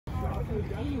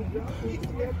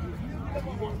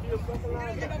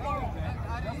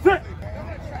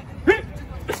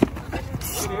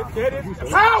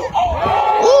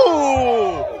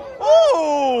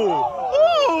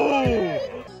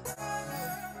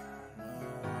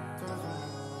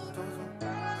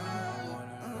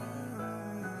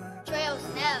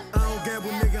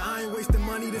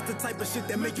This the type of shit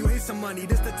that make you hate some money.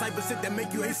 This the type of shit that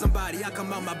make you hate somebody. I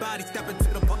come out my body, step into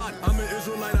the party. I'm an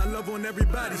Israelite, I love on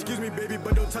everybody. Excuse me, baby,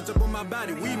 but don't touch up on my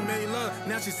body. We made love,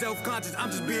 now she's self-conscious.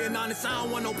 I'm just being honest, I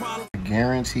don't want no problem.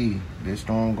 Guarantee this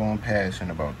storm gonna pass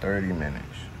in about 30 minutes.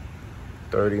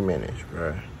 30 minutes,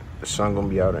 bruh. The sun gonna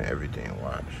be out and everything,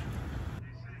 watch.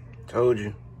 Told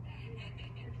you.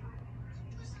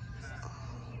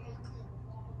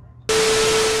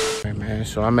 Hey, man,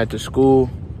 so I'm at the school.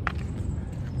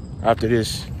 After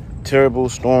this terrible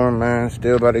storm, man,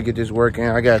 still about to get this work in.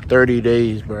 I got 30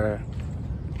 days, bruh.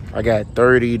 I got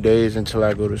 30 days until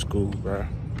I go to school, bruh.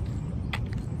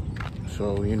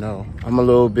 So, you know, I'm a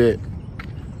little bit,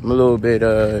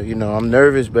 you know, I'm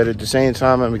nervous, but at the same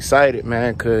time, I'm excited,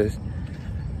 man, because,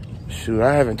 shoot,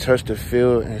 I haven't touched the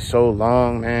field in so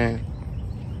long, man.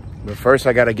 But first,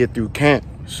 I got to get through camp.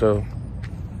 So,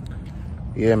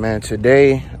 yeah, man,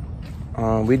 today,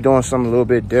 we doing something a little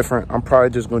bit different. I'm probably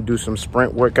just gonna do some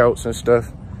sprint workouts and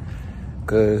stuff,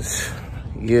 cause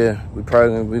yeah, we're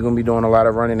gonna be doing a lot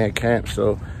of running at camp.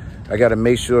 So I gotta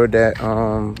make sure that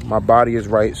my body is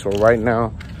right. So right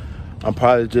now, I'm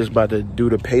probably just about to do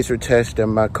the pacer test that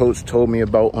my coach told me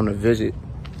about on a visit.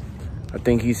 I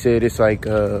think he said it's like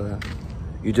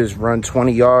you just run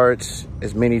 20 yards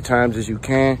as many times as you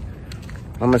can.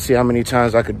 I'm gonna see how many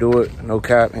times I could do it, no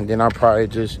cap, and then I'll probably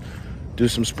just do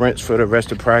some sprints for the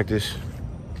rest of practice.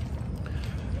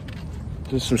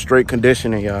 Just some straight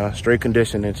conditioning, y'all. Straight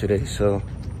conditioning today. So,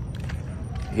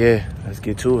 yeah, let's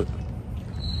get to it.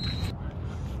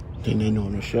 Then they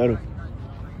doing the shuttle.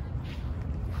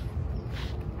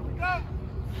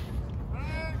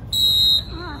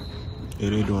 Yeah,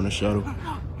 they doing the shuttle.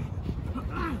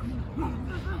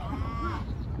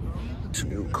 Some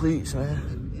new cleats,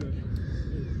 man.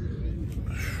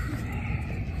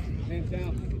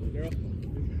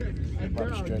 About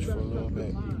to stretch for a little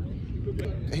bit.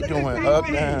 They doing up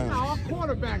now.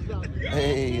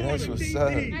 Hey, that's what's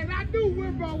up. And I knew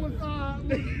Wimbo was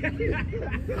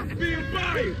being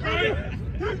biased, right?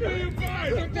 Being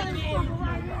biased.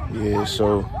 Yeah,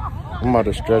 so I'm about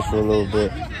to stretch for a little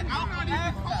bit.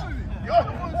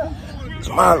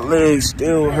 My legs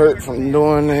still hurt from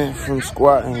doing it, from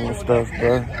squatting and stuff,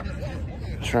 bro.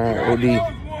 Trying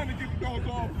OD.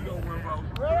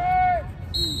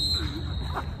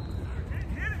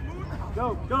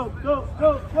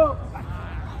 Go.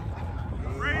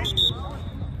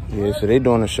 Yeah, so they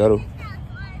doing the shuttle.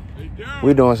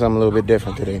 We doing something a little bit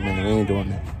different today, man. We ain't doing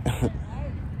that.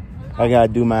 I gotta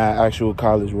do my actual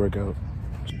college workout.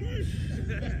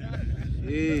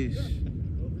 Jeez.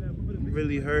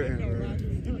 Really hurting, bro.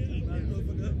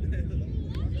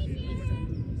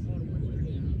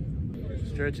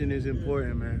 Stretching is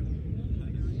important, man.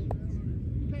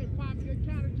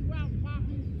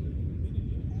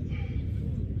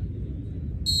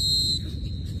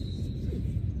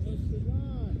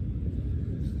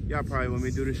 Y'all probably want me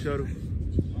to do the shuttle.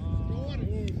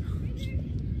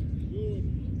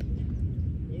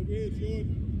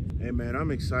 Hey, man,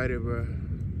 I'm excited, bro.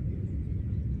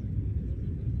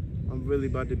 I'm really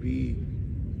about to be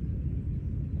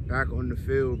back on the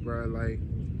field, bro. Like,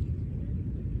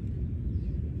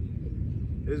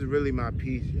 this is really my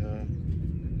piece, y'all.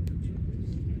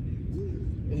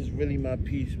 This is really my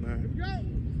piece, man.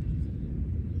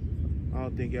 I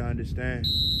don't think y'all understand.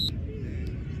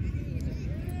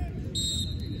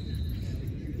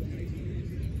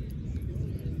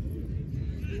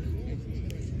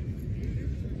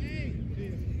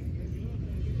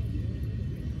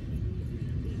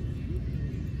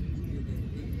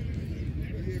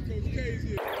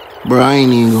 Bro, I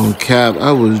ain't even gonna cap.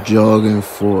 I was jogging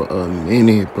for a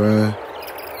minute, bro.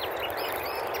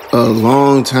 A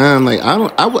long time. Like,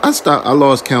 I stopped. I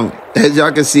lost count. As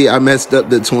y'all can see, I messed up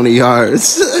the 20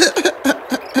 yards.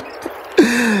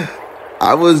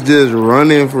 I was just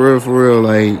running for real.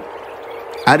 Like,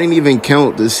 I didn't even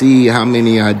count to see how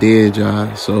many I did,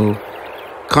 y'all. So,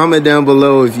 comment down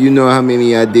below if you know how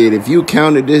many I did. If you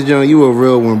counted this, John, you a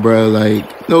real one, bro.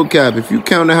 Like, no cap. If you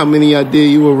counted how many I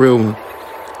did, you a real one.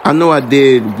 I know I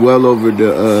did well over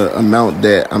the amount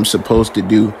that I'm supposed to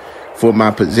do for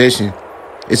my position.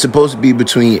 It's supposed to be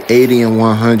between 80 and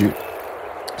 100.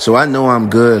 So I know I'm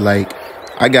good. Like,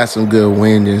 I got some good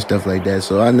wind and stuff like that,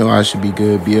 so I know I should be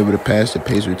good, be able to pass the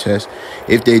pacer test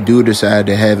if they do decide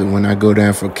to have it when I go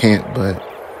down for camp. But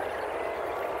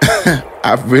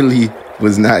I really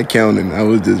was not counting. I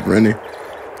was just running.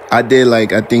 I did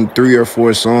like, I think 3 or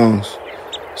 4 songs.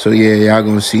 So yeah, y'all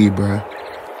gonna see, bro.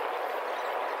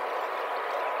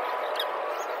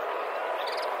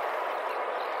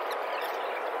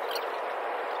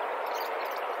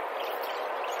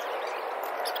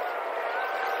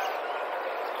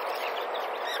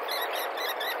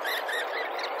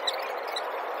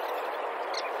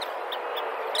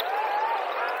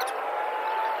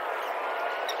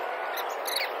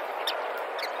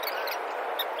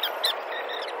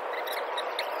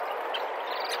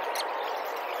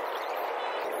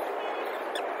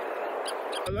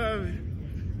 I love it.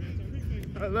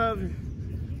 I love it.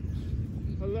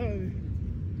 I love it.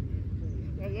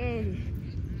 I love it.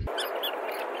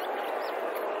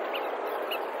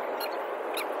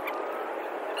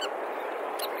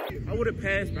 I would have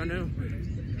passed by now.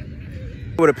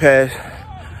 Would have passed.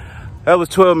 That was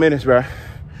 12 minutes, bro.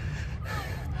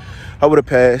 I would have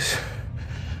passed.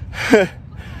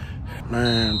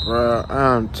 Man, bro,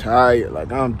 I'm tired.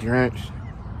 Like, I'm drenched.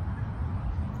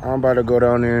 I'm about to go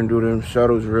down there and do them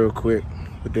shuttles real quick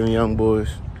with them young boys.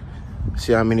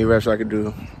 See how many reps I can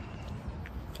do.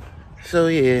 So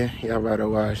yeah, y'all about to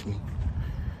watch me.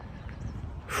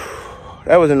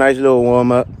 That was a nice little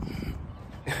warm up.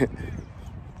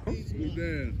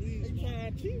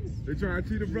 They trying to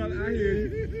cheat a brother. I hear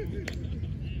you.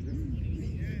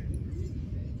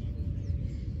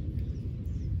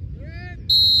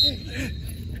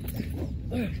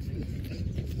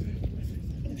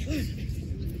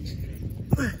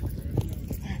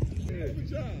 Good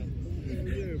job.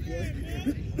 Yeah, boy.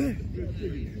 Good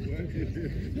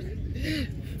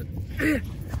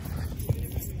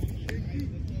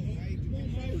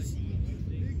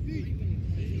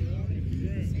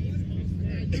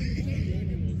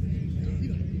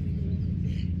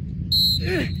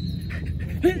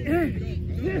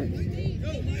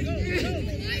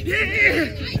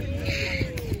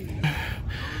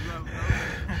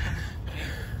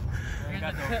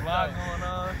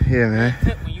Yeah, man.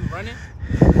 When you running,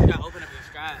 you gotta open up your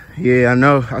stride. Yeah, I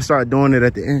know. I started doing it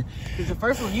at the end. Cause the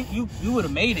first one, you would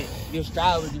have made it. Your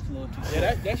stride was just a little too slow.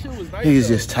 Yeah, that shit was nice. He's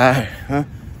just tired, huh?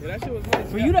 Yeah, that shit was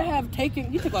nice. For you to have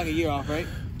taken, you took like a year off, right?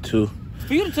 2.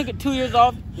 For you to take 2 years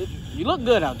off, you look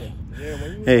good out there. Yeah,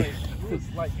 when you Hey.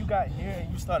 you got here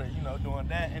and you started, doing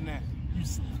that, and then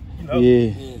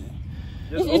Yeah.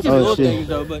 It's just Oh, little shit. things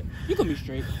though, but you gonna be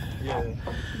straight. Yeah. You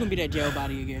gonna be that jail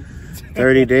body again.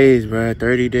 30 days, bro.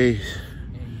 30 days.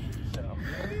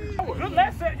 Good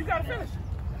last set, you gotta finish.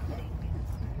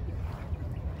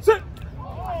 Sit.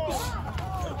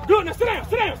 Good, now sit down,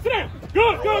 sit down, sit down.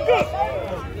 Good, good, good.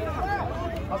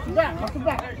 Hustle back, hustle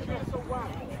back.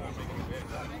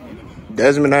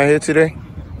 Desmond not here today?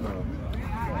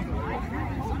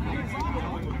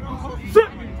 Sit.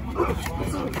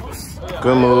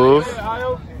 Good move.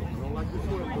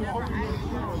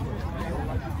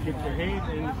 Get your hands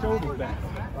and your shoulders back.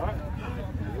 All right.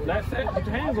 Last set, get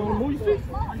your hands on them, move your feet.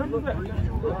 Simple as that.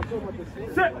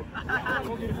 Sit.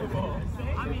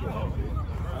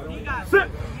 Sit.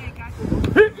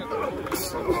 Hit.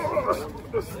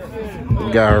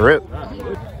 Got a rip.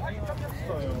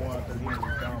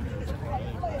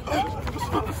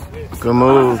 Good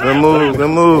move, good move, good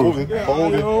move.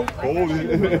 Hold it. Hold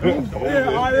it.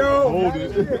 Hold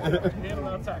it.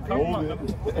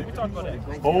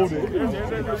 Hold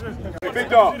it. Big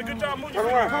dog. Good job moving. Turn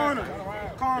around.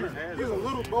 Connor. He's a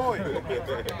little boy.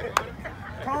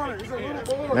 Connor, he's a little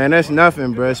boy. Man, that's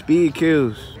nothing, bro. Speed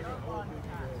kills.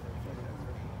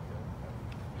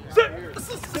 Sit.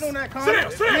 Sit on that, Connor.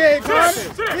 Sit down. Yeah,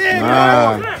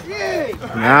 Connor. Yeah.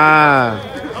 Nah.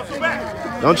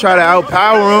 Don't try to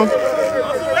outpower him.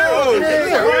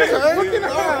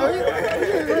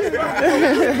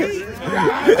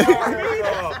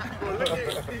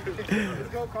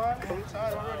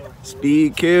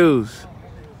 Speed kills.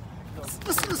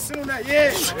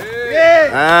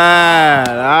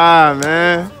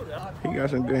 Man. He got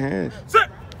some good hands.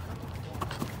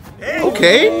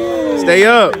 Okay. Stay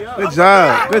up. Good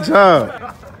job. Good job.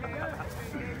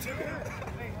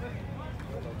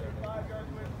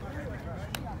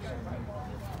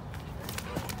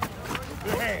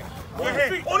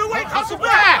 On the way, hustle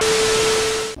back.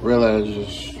 Realize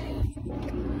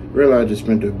I just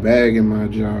spent a bag in my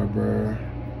job, bro.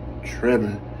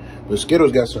 Tripping. But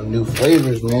Skittles got some new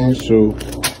flavors, man. So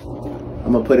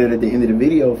I'm gonna put it at the end of the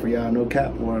video for y'all. No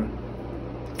cap, or I'm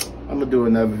gonna do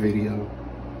another video.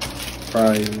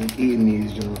 Probably eating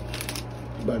these, Joe.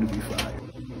 About to be fire.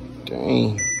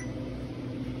 Dang.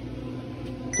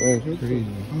 That's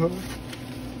crazy.